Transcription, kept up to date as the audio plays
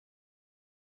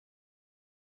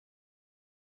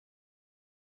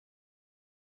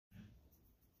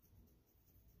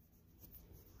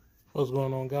What's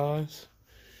going on, guys?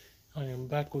 I am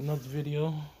back with another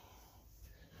video.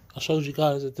 I showed you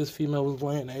guys that this female was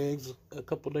laying eggs a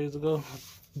couple days ago.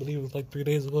 I believe it was like 3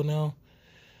 days ago now.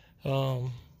 I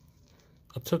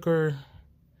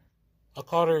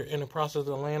caught her in the process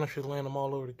of laying them. She was laying them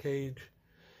all over the cage.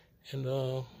 And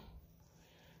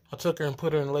I took her and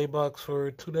put her in a lay box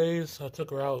for 2 days. I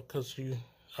took her out because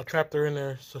I trapped her in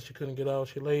there so she couldn't get out.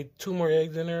 She laid 2 more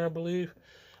eggs in there, I believe.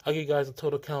 I'll give you guys a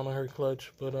total count on her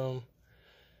clutch, but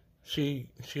she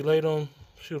laid them.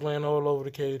 She was laying all over the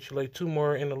cage. She laid 2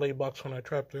 more in the lay box when I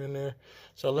trapped her in there.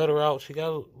 So I let her out. She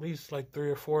got at least like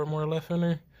 3 or 4 more left in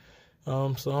her.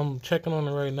 So I'm checking on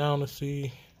her right now to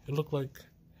see. It looked like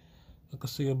I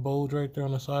could see a bulge right there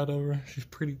on the side of her. She's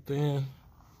pretty thin.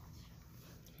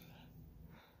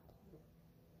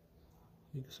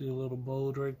 You can see a little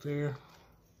bulge right there.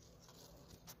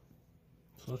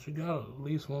 So she got at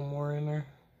least 1 more in there.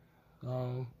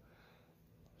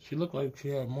 She looked like she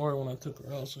had more when I took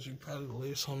her out, so she probably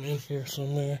laid some in here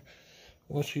somewhere.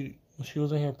 When she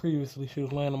was in here previously, she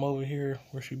was laying them over here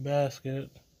where she basked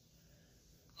at.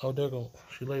 Oh, there go.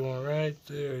 She laid one right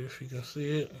there, if you can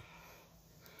see it.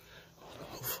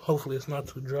 Hopefully it's not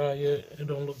too dry yet. It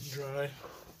don't look dry.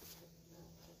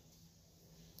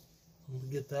 I'm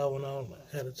gonna get that one out,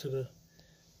 add it to the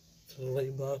lay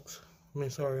box. I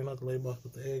mean, sorry, not the lay box,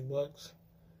 but the egg box.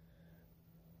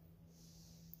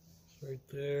 It's right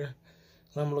there.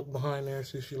 I'm gonna look behind there and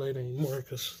see if she laid any more,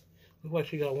 because it looks like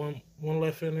she got one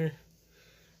left in there.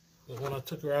 But when I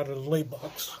took her out of the lay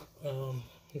box,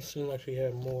 it seemed like she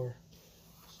had more.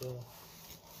 So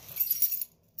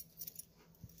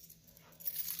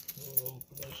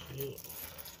that's it.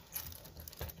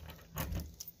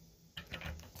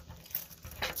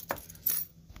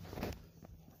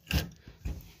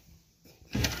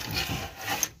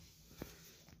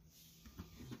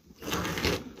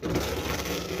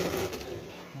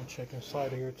 I'm check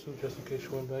inside of here too, just in case she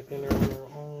went back in there on her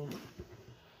own.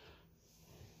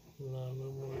 No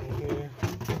more in here.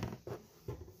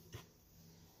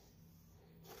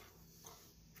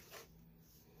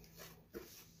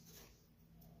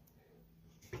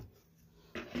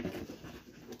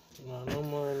 No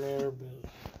more in there, but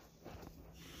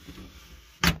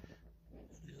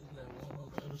still got one on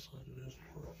the other side of this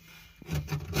part.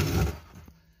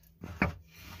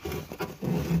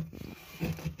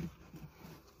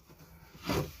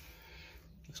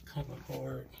 It's kind of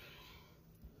hard.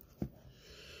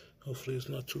 Hopefully it's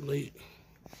not too late.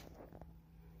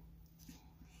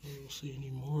 I don't see any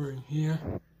more in here.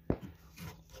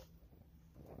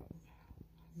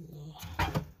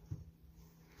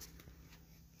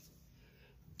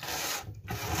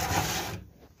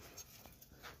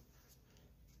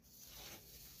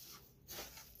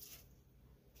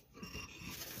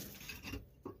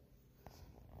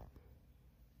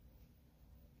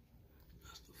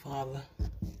 Father.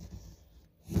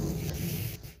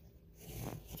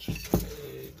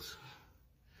 Eggs.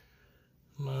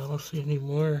 No, I don't see any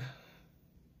more.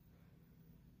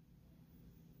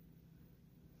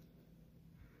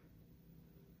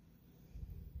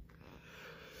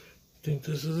 I think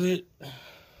this is it.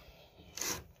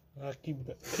 I keep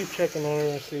checking on her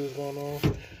and see what's going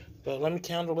on. But let me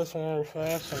count this one real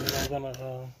fast, and then I'm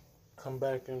gonna come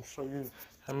back and show you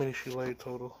how many she laid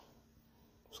total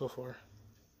so far.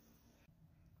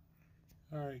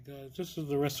 Alright guys, this is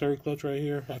the rest of her clutch right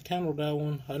here. I counted that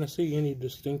one. I didn't see any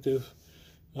distinctive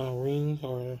ring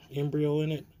or embryo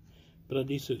in it, but I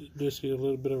did see a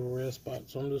little bit of a red spot.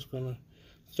 So I'm just gonna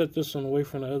set this one away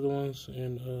from the other ones,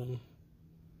 and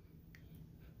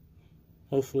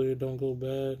hopefully it don't go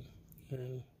bad,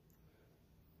 and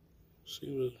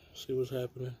see what's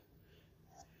happening.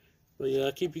 But yeah,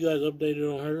 I'll keep you guys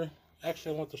updated on her.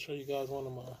 Actually, I want to show you guys one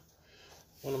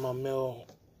of my male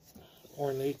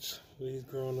ornates. He's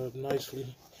growing up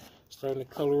nicely, starting to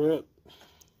color up.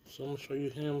 So I'm gonna show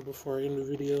you him before I end the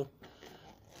video.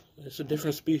 It's a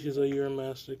different species of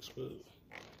Uromastyx, but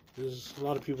a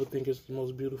lot of people think it's the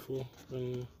most beautiful,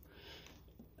 and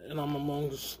I'm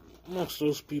amongst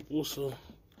those people. So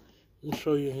I'm gonna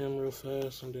show you him real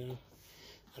fast, and then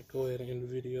I'll go ahead and end the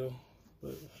video.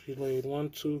 But she laid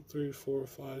 1, 2, 3, 4,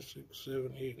 5, 6,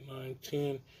 7, 8, 9,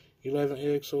 10, 11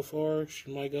 eggs so far.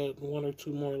 She might got 1 or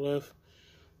 2 more left.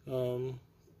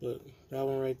 But that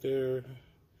one right there,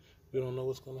 we don't know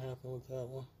what's gonna happen with that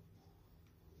one.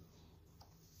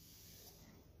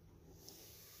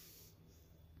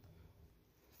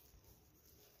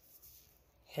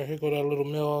 Alright, here go that little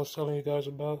male I was telling you guys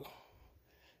about.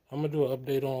 I'm gonna do an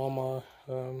update on all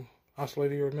my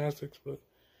oscillated Uromastyx, and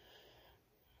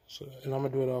I'm gonna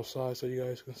do it outside so you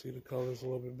guys can see the colors a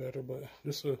little bit better. But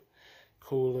this is a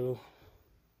cool little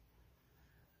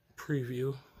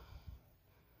preview.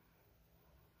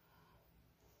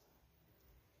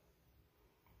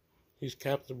 He's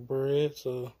captive bred,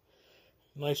 so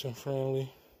nice and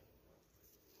friendly.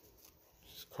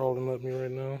 He's crawling up me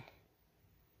right now.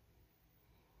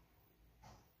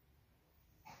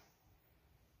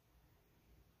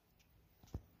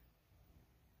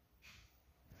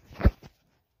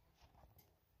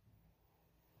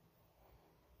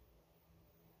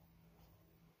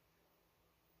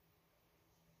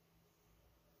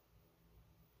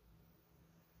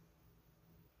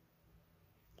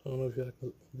 I don't know if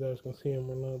you guys can see him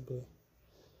or not, but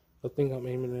I think I'm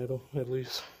aiming at him at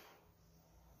least.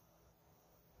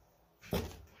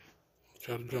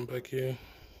 Try to jump back here.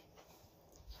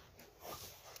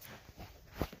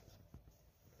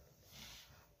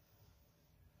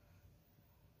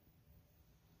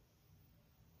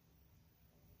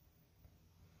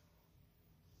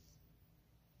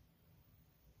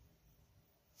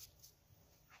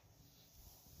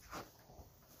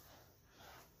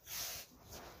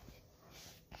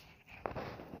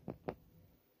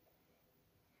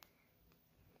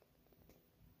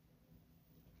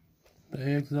 The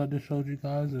eggs I just showed you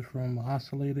guys is from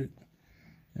ocellated,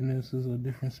 and this is a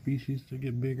different species to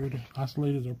get bigger. The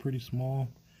ocellateds are pretty small.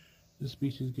 This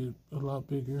species get a lot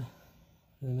bigger,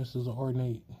 and this is an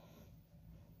ornate.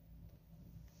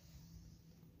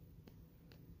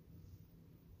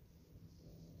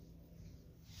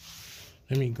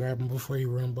 Let me grab him before he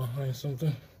run behind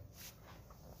something.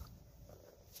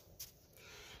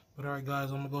 But alright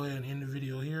guys, I'm going to go ahead and end the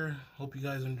video here. Hope you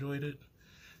guys enjoyed it.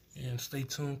 And stay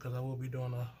tuned because I will be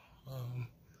doing a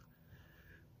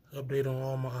update on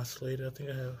all my ocellated. I think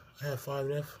I have 5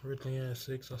 left. Originally I had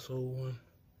 6. I sold 1.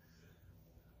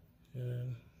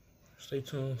 And stay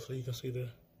tuned so you can see the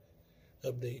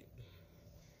update.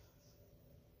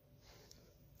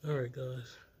 Alright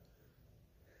guys.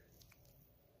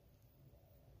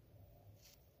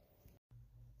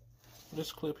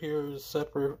 This clip here is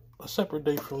a separate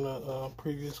day from the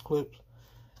previous clips,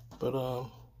 but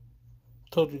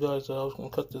told you guys that I was gonna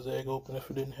cut this egg open if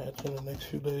it didn't hatch in the next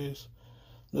few days.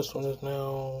 This one is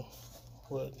now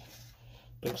what,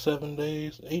 like 7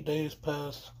 days, 8 days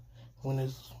past when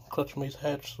his clutch mates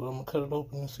hatched, so I'm gonna cut it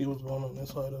open and see what's going on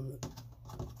inside of it.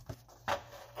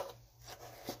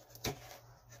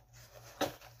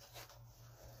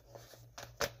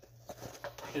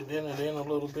 It did a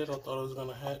little bit. I thought it was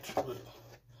gonna hatch, but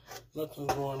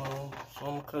nothing's going on. So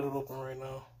I'm gonna cut it open right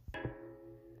now.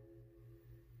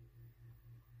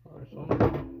 Alright, so I'm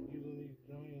using these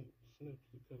giant snips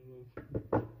to cut it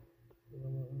open.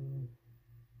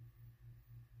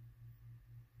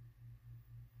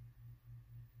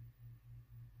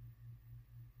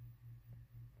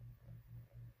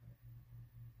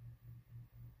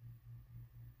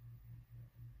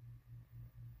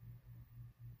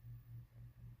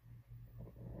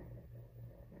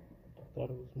 Thought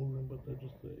it was moving, but that's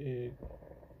just the egg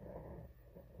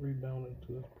rebounding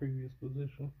to its previous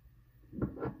position.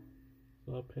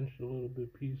 So I pinched a little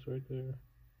bit piece right there.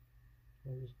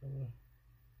 I'm just gonna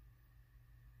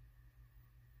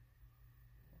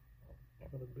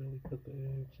try to barely cut the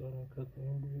egg so I don't cut the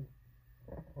embryo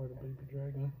or the baby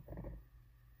dragon.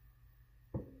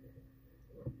 I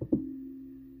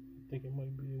think it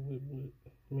might be a whiplet.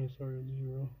 I mean, sorry, a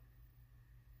 0.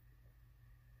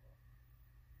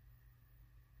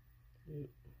 Yep,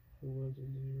 it was a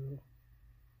 0.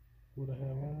 Would have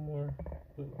had one more,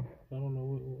 but I don't know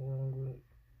what went wrong with it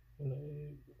in the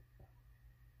egg.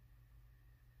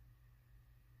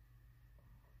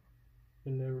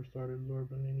 It never started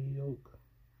absorbing any yolk.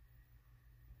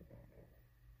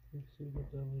 You see,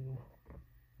 got that little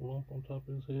lump on top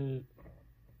of his head.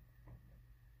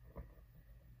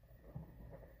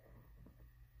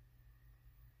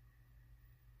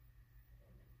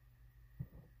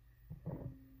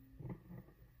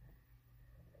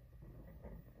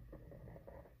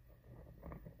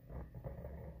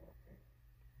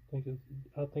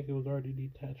 I think it was already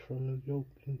detached from the yolk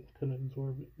and couldn't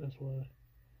absorb it. That's why.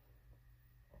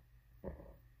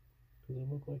 Because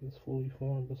it looked like it's fully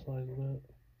formed besides that.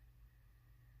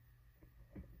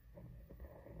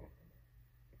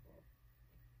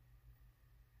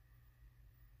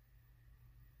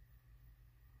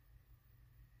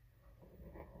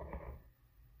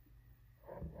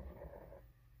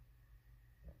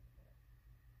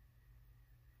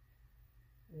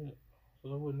 Yeah,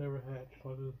 so it would never hatch. I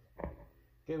just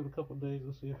gave it a couple days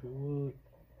to see if it would.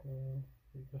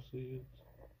 You can see it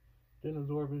didn't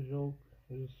absorb his yolk.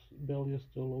 His belly is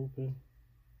still open.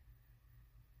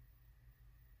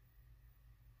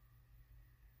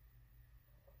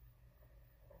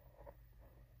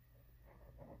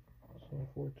 So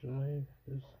unfortunately.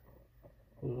 This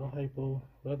was a hypo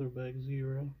leatherback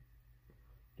 0.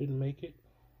 Didn't make it.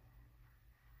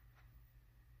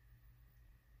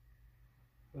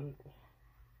 But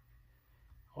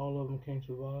all of them can't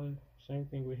survive. Same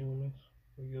thing with humans.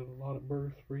 We get a lot of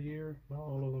births per year. Not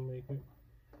all of them make it.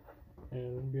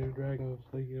 And bearded dragons,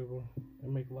 they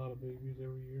make a lot of babies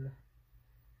every year.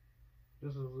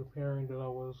 This is a pairing that I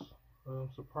was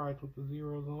surprised with the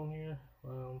 0s on here.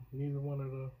 Neither one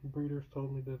of the breeders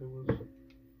told me that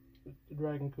the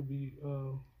dragon could be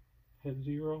had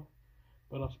 0,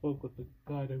 but I spoke with the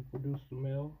guy that produced the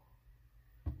male.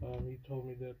 He told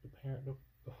me that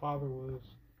the father was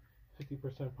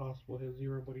 50% possible had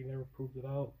 0, but he never proved it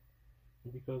out,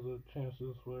 and because the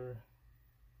chances were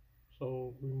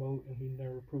so remote and he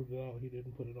never proved it out, he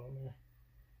didn't put it on there.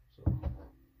 So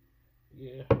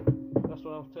yeah, that's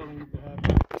what I was telling you could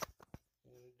happen,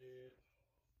 and it did.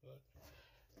 But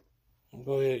I'm gonna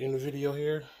go ahead and end the video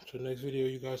here. To the next video,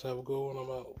 you guys have a good one.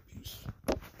 I'm out. Peace.